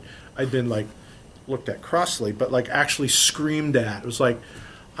executives. I'd been like looked at crossly, but like actually screamed at. It was like,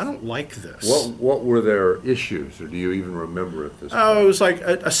 I don't like this. What were their issues, or do you even remember at this point? Oh, it was like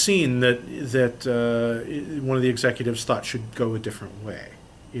a scene that one of the executives thought should go a different way.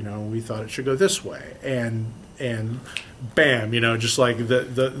 You know, we thought it should go this way, and bam, you know, just like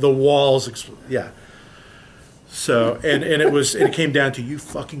the walls, yeah. So and it came down to, you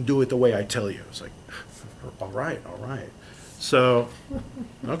fucking do it the way I tell you. It's like, all right. So,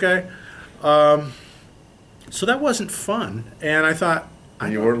 okay, so that wasn't fun, and I thought.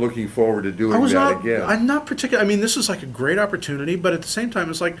 And you weren't looking forward to doing that again. I'm not particular. I mean, this is like a great opportunity, but at the same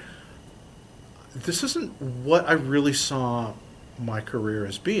time, it's like, this isn't what I really saw my career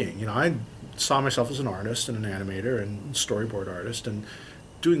as being. You know, I saw myself as an artist and an animator and storyboard artist, and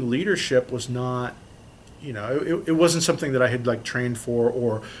doing leadership was not, you know, it wasn't something that I had like trained for,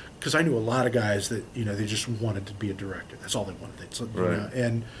 or because I knew a lot of guys that, you know, they just wanted to be a director. That's all they wanted. So, you know,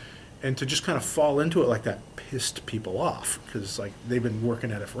 and to just kind of fall into it like that pissed people off, because like they've been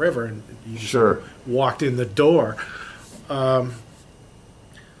working at it forever, and you just walked in the door.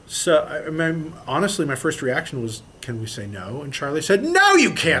 So I mean, honestly, my first reaction was, "Can we say no?" And Charlie said, "No,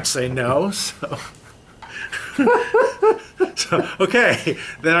 you can't say no." So, okay,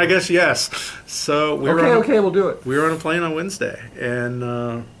 then I guess yes. So we were we'll do it. We were on a plane on Wednesday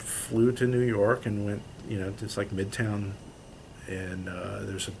and flew to New York and went, you know, it's like Midtown. And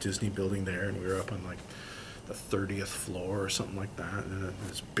there's a Disney building there, and we were up on like the 30th floor or something like that, in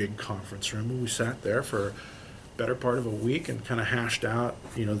this big conference room. And we sat there for a better part of a week and kind of hashed out,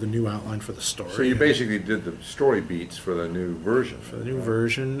 you know, the new outline for the story. So you basically did the story beats for the new version. For the new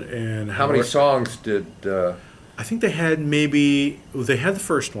version, and how many songs did? I think they had they had the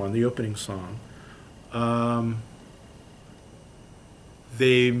first one, the opening song. I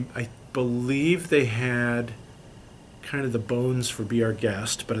believe they had kind of the bones for Be Our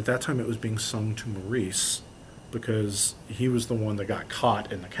Guest, but at that time it was being sung to Maurice, because he was the one that got caught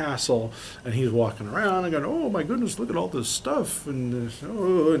in the castle, and he's walking around and going, "Oh my goodness, look at all this stuff," and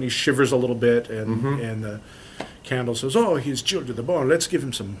and he shivers a little bit, and the candle says, "Oh, he's chilled to the bone, let's give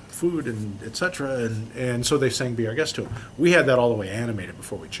him some food," and etc. And so they sang Be Our Guest to him. We had that all the way animated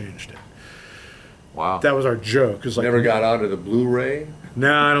before we changed it. Wow. That was our joke. Like, never got onto the Blu-ray?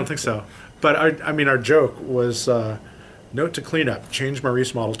 No, I don't think so. But our joke was, note to clean up, change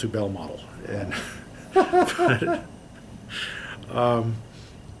Maurice model to Bell model. And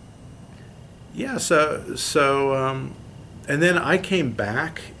yeah, and then I came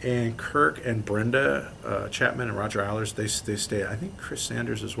back, and Kirk and Brenda Chapman and Roger Allers, they stayed, I think Chris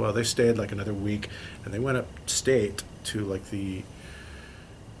Sanders as well, they stayed like another week, and they went upstate to like the,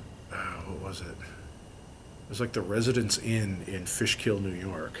 what was it? It was like the Residence Inn in Fishkill, New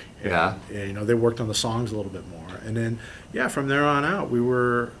York. And, and, you know, they worked on the songs a little bit more. And then, yeah, from there on out, we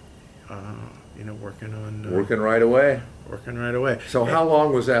were, you know, working on... working right away. Working right away. So how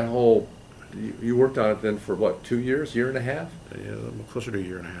long was that whole... You worked on it then for, what, 2 years, year and a half? Yeah, closer to a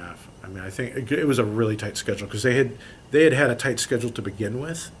year and a half. I mean, I think it was a really tight schedule, because they had a tight schedule to begin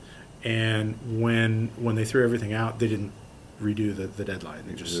with. And when they threw everything out, they didn't redo the deadline.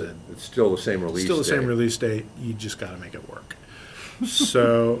 They just said it's still the same release. Still the same release date. You just got to make it work.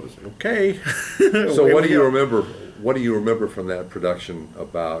 So okay. So what do you remember? What do you remember from that production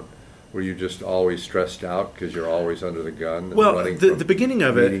about? Were you just always stressed out because you're always under the gun? And well, running the beginning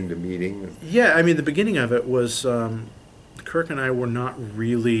of it. Meeting to meeting. Yeah, I mean the beginning of it was Kirk and I were not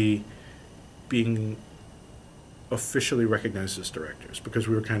really being officially recognized as directors, because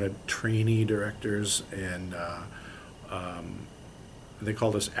we were kind of trainee directors, and they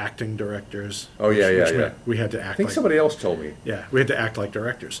called us acting directors. Oh yeah. We had to act. I think somebody else told me. Yeah, we had to act like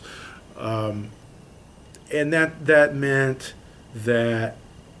directors, and that meant that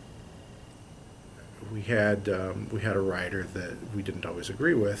we had a writer that we didn't always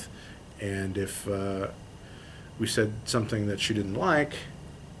agree with, and if we said something that she didn't like,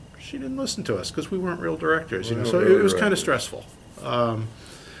 she didn't listen to us, because we weren't real directors, you know. So it was kind of stressful.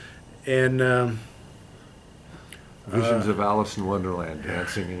 Visions of Alice in Wonderland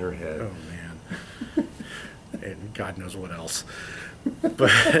dancing in her head. Oh man, and God knows what else.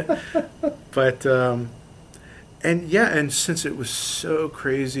 But And yeah, and since it was so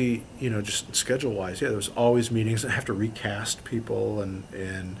crazy, just schedule wise, yeah, there was always meetings. I have to recast people,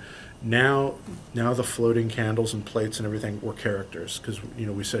 and now the floating candles and plates and everything were characters, because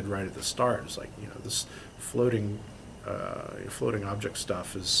we said right at the start, it's like this floating floating object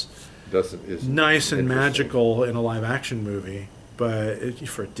stuff is nice and magical in a live action movie, but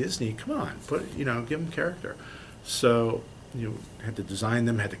for Disney, come on, give them character. So had to design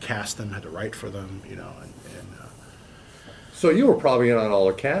them, had to cast them, had to write for them, and so you were probably in on all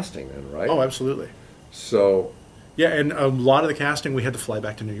the casting then, right? oh, absolutely. So yeah, and a lot of the casting we had to fly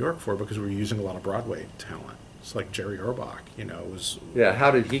back to New York for, because we were using a lot of Broadway talent. It's like Jerry Orbach, was. Yeah,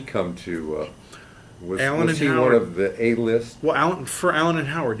 how did he come to? Alan was and he Howard. one of the A-list? Well, Alan and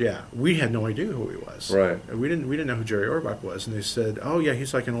Howard, yeah, we had no idea who he was. Right. We didn't know who Jerry Orbach was, and they said, "Oh yeah,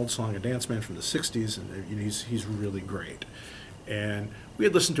 he's like an old song and dance man from the '60s, and he's really great." And we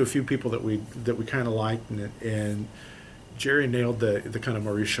had listened to a few people that we kind of liked, and Jerry nailed the kind of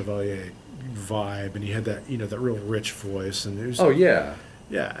Maurice Chevalier vibe, and he had that that real rich voice, and it was. Oh yeah.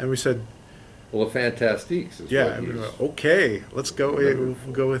 Yeah, and we said. Well, the Fantastiques. Yeah, okay, let's go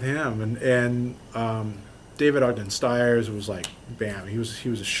with him, and David Ogden Stiers was like, bam, he was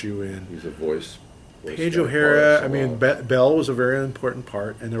a shoe-in. He's a voice. Paige O'Hara, I mean, Belle was a very important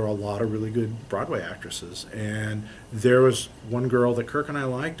part, and there were a lot of really good Broadway actresses. And there was one girl that Kirk and I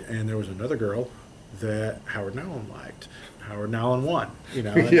liked, and there was another girl that Howard and Alan liked. Howard and Alan won,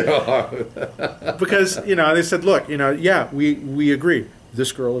 because they said, look, yeah, we agree.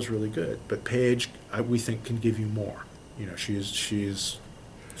 This girl is really good, but Paige, we think, can give you more. She's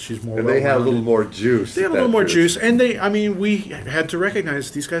more. And they had a little more juice. They had a little more juice, and we had to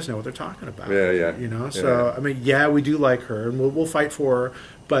recognize these guys know what they're talking about. Yeah. So we do like her, and we'll fight for her,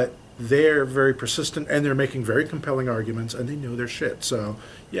 but they're very persistent, and they're making very compelling arguments, and they know their shit. So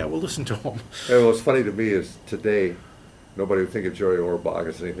yeah, we'll listen to them. And what's funny to me is today, nobody would think of Jerry Orbach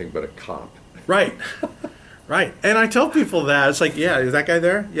as anything but a cop. Right. Right, and I tell people that. It's like, yeah, is that guy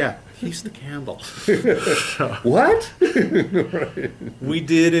there? Yeah, he's the candle. So, what? Right. We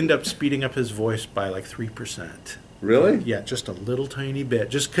did end up speeding up his voice by like 3%. Really? Yeah, just a little tiny bit,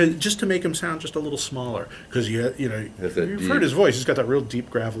 just to make him sound just a little smaller. Because you've heard his voice; he's got that real deep,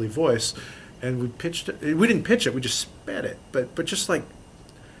 gravelly voice. And we pitched it. We didn't pitch it; we just sped it. But just like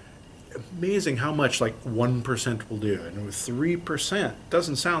amazing how much like 1% will do, and with 3%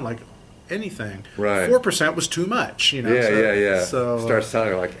 doesn't sound like anything. Right. 4% was too much, Yeah. So starts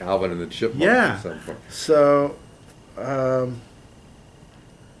sounding like Alvin and the Chipmunks. Yeah. At some point. So, and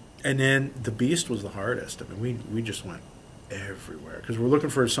then the Beast was the hardest. I mean, we just went everywhere because we're looking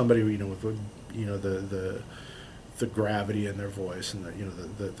for somebody with the gravity in their voice and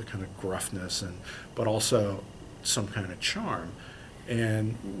the kind of gruffness, but also some kind of charm.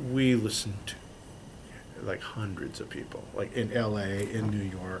 And we listened to like hundreds of people, like in L.A., in New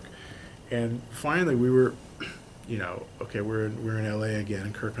York. And finally, we were, okay, we're in L.A. again,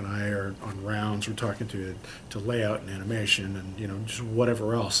 and Kirk and I are on rounds. We're talking to layout and animation, and just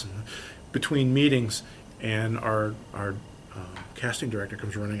whatever else. And between meetings, and our casting director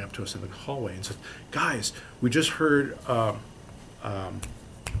comes running up to us in the hallway and says, "Guys, we just heard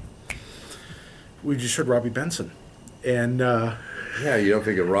Robbie Benson," and yeah, you don't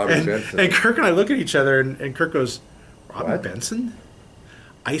think of Robbie Benson. And Kirk and I look at each other, and Kirk goes, "Robbie What? Benson?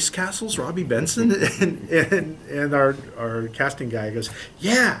 Ice Castles, Robbie Benson?" and our casting guy goes,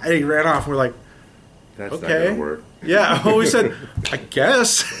 "Yeah," and he ran off. And we're like, That's okay. not going to work. Yeah, well, we said, I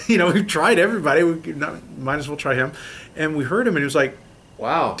guess, we've tried everybody. Might as well try him. And we heard him, and he was like,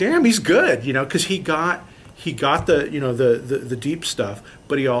 "Wow, damn, he's good," because he got the deep stuff,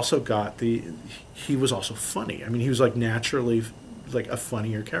 but he also got he was also funny. I mean, he was like naturally like a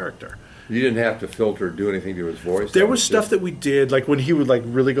funnier character. You didn't have to filter or do anything to his voice? There was stuff that we did, like when he would like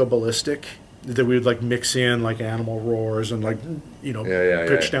really go ballistic, that we would like mix in like animal roars and like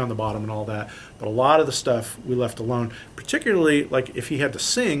pitch down the bottom and all that. But a lot of the stuff we left alone. Particularly like if he had to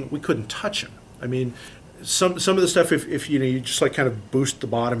sing, we couldn't touch him. I mean, some of the stuff if you just like kind of boost the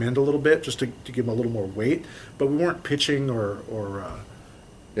bottom end a little bit just to give him a little more weight. But we weren't pitching or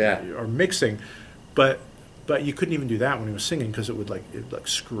mixing. But you couldn't even do that when he was singing because it would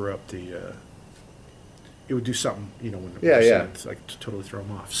screw up the. It would do something, when it was singing, like to totally throw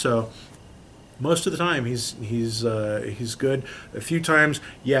him off. So most of the time he's good. A few times,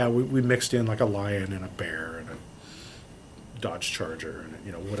 we mixed in like a lion and a bear and a Dodge Charger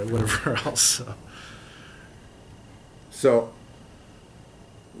and whatever else. So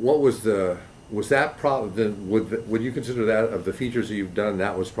what was that probably would you consider that of the features that you've done,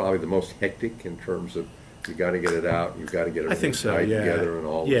 that was probably the most hectic in terms of You got to get it out. You've got to get I think everything so, tied yeah. together and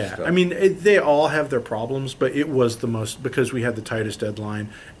all this stuff. I mean, they all have their problems, but it was the most, because we had the tightest deadline,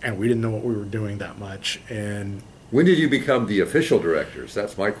 and we didn't know what we were doing that much, and When did you become the official directors?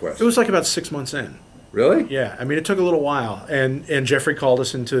 That's my question. it was like about 6 months in. Really? Yeah, I mean, it took a little while, and Jeffrey called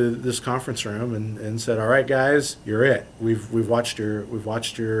us into this conference room and said, "All right, guys, you're it. We've watched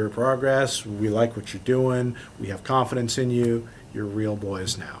your progress. We like what you're doing. We have confidence in you. You're real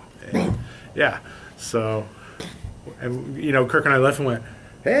boys now." And yeah, so, and you know, Kirk and I left and went,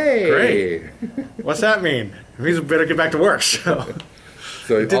 Hey! "Great. What's that mean? It means we better get back to work." So,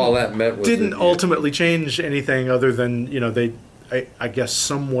 So all that meant was didn't that you- ultimately change anything other than, you know, I guess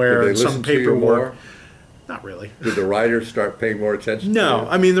somewhere Did they in some listen to you paperwork. more? Not really. Did the writers start paying more attention? No, to you?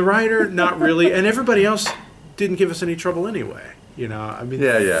 I mean the writer, not really, and everybody else didn't give us any trouble anyway. You know, I mean,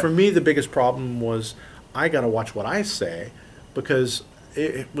 Yeah. for me the biggest problem was I got to watch what I say, because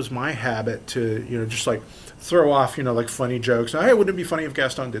it was my habit to, you know, just like throw off, you know, like funny jokes. Hey, wouldn't it be funny if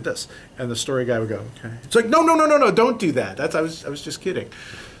Gaston did this? And the story guy would go, okay. It's like, no, don't do that. I was just kidding.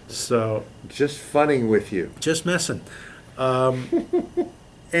 So Just funning with you. just messing.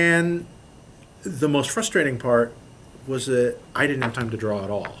 And the most frustrating part was that I didn't have time to draw at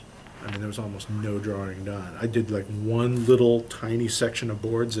all. I mean, there was almost no drawing done. I did like one little tiny section of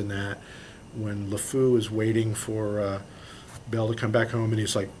boards in that when LeFou is waiting for Belle to come back home, and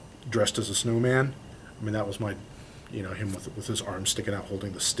he's like dressed as a snowman. I mean, that was my, you know, him with his arms sticking out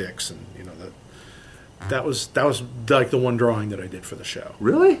holding the sticks, and you know that was like the one drawing that I did for the show.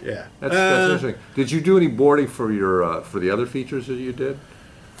 Really? Yeah. That's interesting. Did you do any boarding for your for the other features that you did,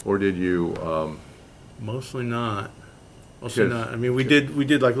 or did you? Mostly not. Mostly Good. not. I mean, we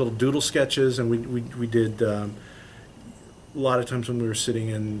did like little doodle sketches, and we did a lot of times when we were sitting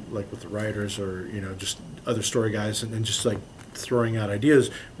in like with the writers or, you know, just other story guys, and just like throwing out ideas,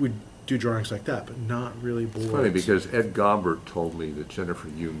 we'd do drawings like that, but not really boards. Funny because Ed Gombert told me that Jennifer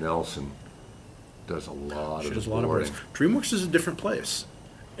Hugh Nelson does a lot She of does a lot of boarding. boards. DreamWorks is a different place,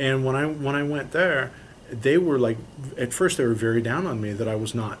 and when I went there, they were like, at first they were very down on me that I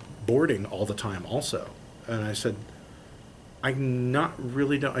was not boarding all the time also, and I said, I don't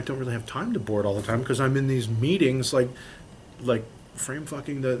really have time to board all the time because I'm in these meetings like frame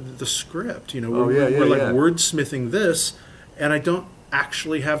fucking the script, you know. We're like wordsmithing this, and I don't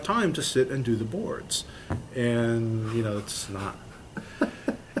actually have time to sit and do the boards, and you know, it's not.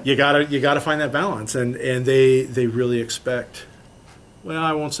 You gotta find that balance, and they really expect. Well,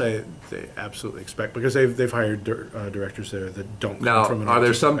 I won't say they absolutely expect, because they've hired directors there that don't come Now, from an are there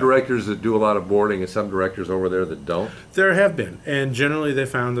artistic some background. directors that do a lot of boarding and some directors over there that don't? There have been, and generally they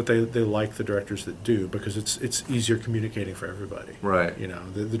found that they like the directors that do, because it's easier communicating for everybody. Right. You know,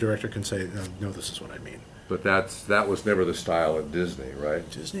 the director can say, no, this is what I mean. But that was never the style at Disney, right?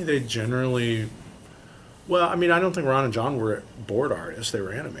 Disney, they generally, well, I mean, I don't think Ron and John were board artists; they were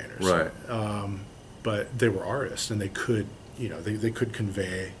animators. Right. But they were artists, and they could, you know, they could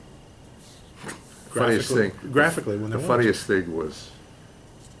convey Funniest thing. graphically when they The wanted funniest thing was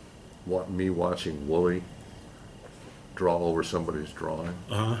me watching Wooly draw over somebody's drawing,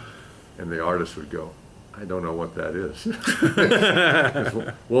 to. Uh-huh. and the artist would go, "I don't know what that is."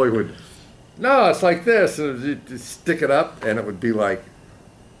 'Cause Wooly would, "No, it's like this," and you'd stick it up, and it would be like,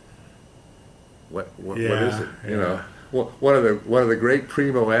 what is Yeah, it? You yeah. know, well, one of the great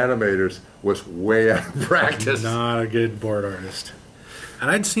primo animators was way out of practice. Not a good board artist. And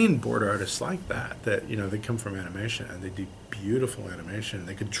I'd seen board artists like that, you know, they come from animation and they do beautiful animation.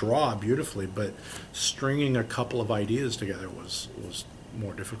 They could draw beautifully, but stringing a couple of ideas together was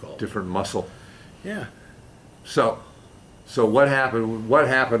more difficult. Different muscle. Yeah. So what happened? What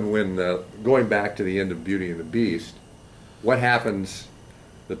happened when going back to the end of Beauty and the Beast? What happens?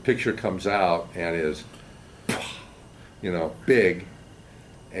 The picture comes out and is, you know, big.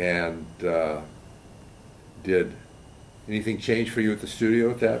 And did anything change for you at the studio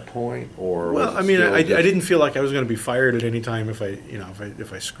at that point, or? Well, was it I mean, still I just- didn't feel like I was going to be fired at any time if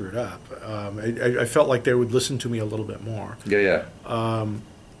I screwed up. I felt like they would listen to me a little bit more. Yeah.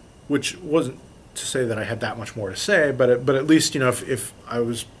 Which wasn't to say that I had that much more to say, but at least, you know, if I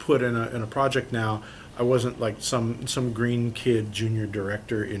was put in a project now, I wasn't like some green kid junior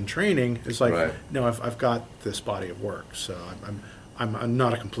director in training. It's like, Right. no, I've got this body of work, so I'm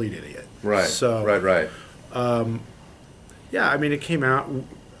not a complete idiot. Right. So Right. yeah, I mean, it came out.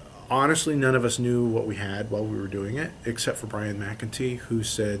 Honestly, none of us knew what we had while we were doing it, except for Brian McEntee, who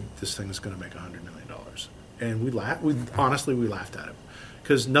said this thing is going to make $100 million, and we honestly laughed at him.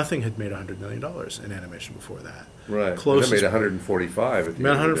 because nothing had made $100 million in animation before that. Right. Closest, It made 145 at the made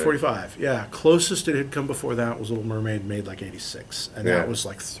end of the day. 145. Yeah. Closest it had come before that was Little Mermaid, made like 86, and Yeah. that was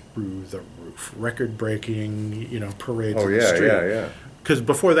like through the roof, record-breaking, you know, parades Oh in the yeah, street. yeah. Because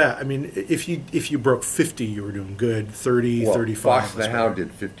before that, I mean, if you broke 50, you were doing good. 30, Well, 35. Fox and was the Hound better.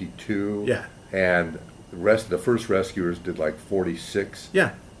 did 52. Yeah. And the first Rescuers did like 46.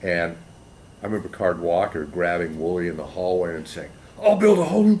 Yeah. And I remember Card Walker grabbing Wooly in the hallway and saying, "I'll build a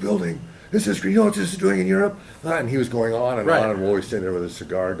whole new building. This is, you know what this is doing in Europe?" And he was going on and Right. on, and Wooly sitting there with a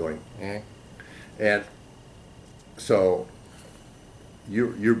cigar going, eh. And so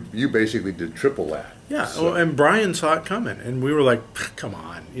you basically did triple that. Yeah, So, well, and Brian saw it coming, and we were like, "Come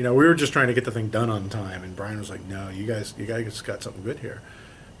on," you know, we were just trying to get the thing done on time, and Brian was like, "No, you guys got something good here,"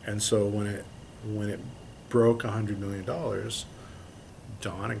 and so when it broke $100 million,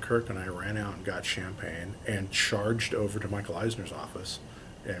 Don and Kirk and I ran out and got champagne and charged over to Michael Eisner's office.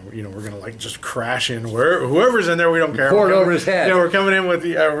 And you know, we're gonna like just crash in where whoever's in there, we don't care. pour it We're over coming- his head. Yeah, we're coming in with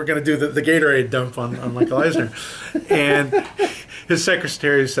we're gonna do the Gatorade dump on Michael Eisner, and his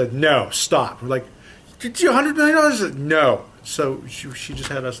secretary said, "No, stop." We're like, "Did you $100 million?" No. So she just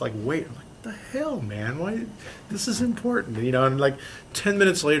had us like wait. I'm like, "What the hell, man? Why? This is important, you know." And like 10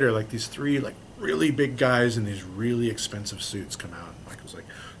 minutes later, like these three like really big guys in these really expensive suits come out, and Michael's like,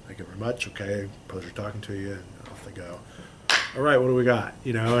 "Thank you very much. Okay, pleasure talking to you." And off they go. All right, what do we got?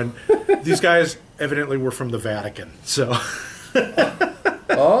 You know, and these guys evidently were from the Vatican. So,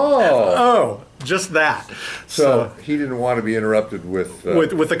 oh, just that. so he didn't want to be interrupted with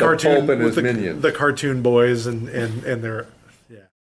With the cartoon Pope and his with minions. the cartoon boys and their